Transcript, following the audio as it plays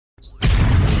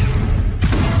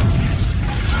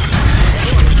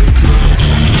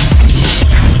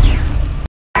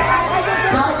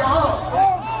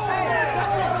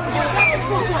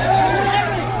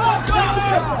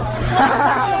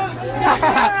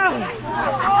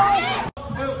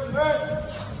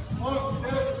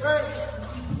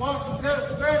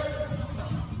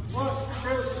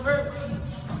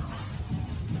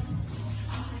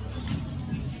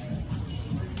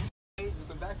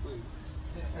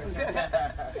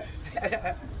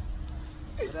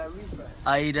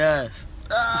Ahí does.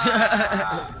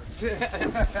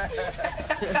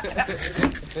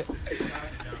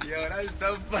 Yo, that's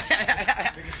so funny.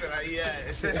 Nigga said,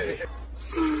 yes.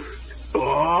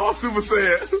 Oh, super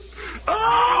sad.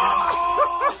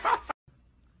 Oh!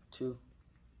 2.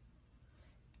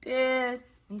 Dead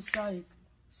inside.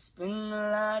 Spend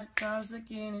a lot of times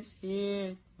looking in his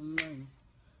head.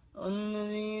 Under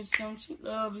the assumption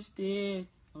love is dead.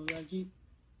 Alright,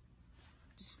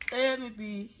 just let me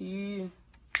be here.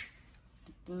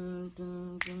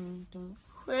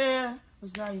 Where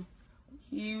was I when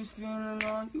he was feeling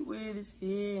argue with his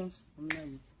hands? And now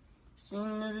you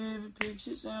seen the vivid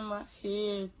pictures in my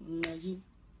head. And now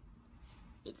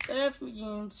it left me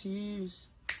in tears.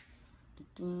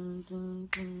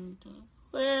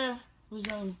 Where was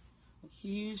I when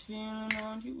he was feeling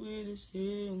argue with his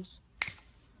hands?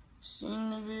 Seen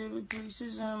the vivid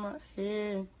pictures in my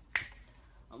head.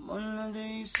 I'm under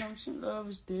the assumption love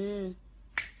is dead.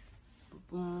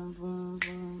 Boom, boom,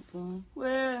 boom, boom.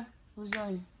 Where was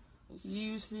I when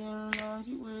he was feeling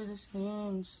argue with his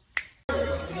hands?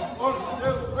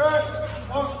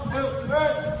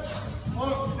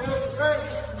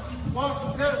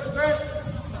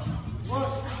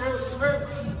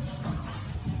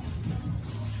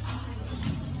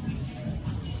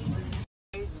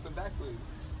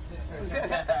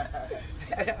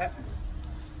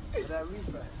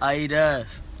 Ahí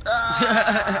does.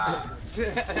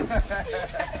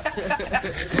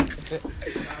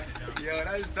 Yo,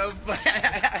 that's so funny.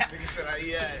 Nigga said,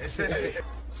 yes.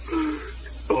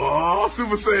 Oh,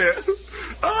 super sad.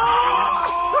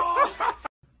 Oh!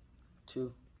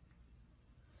 2.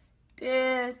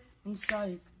 Dead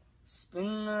inside.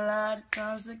 Spend a lot of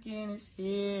times looking in his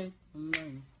head.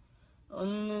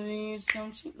 Under the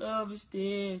assumption love is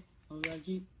dead.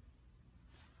 Alright,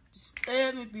 just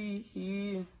let me be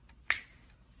here.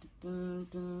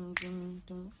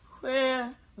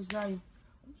 Where was I when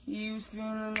he was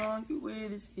feeling argue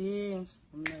with his hands?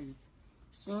 And now you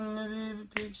seen the vivid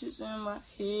pictures in my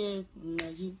head. And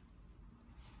now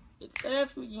it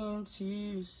left me in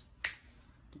tears.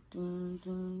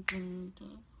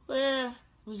 Where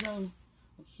was I when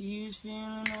he was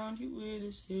feeling argue with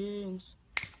his hands?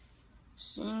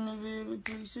 Seen the vivid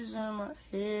pictures in my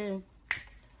head.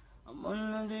 I'm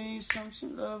under the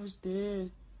assumption love is dead.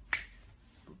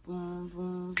 Boom,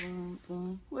 boom, boom,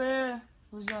 boom. Where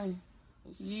was I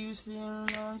when he was feeling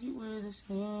argue with his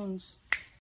hands?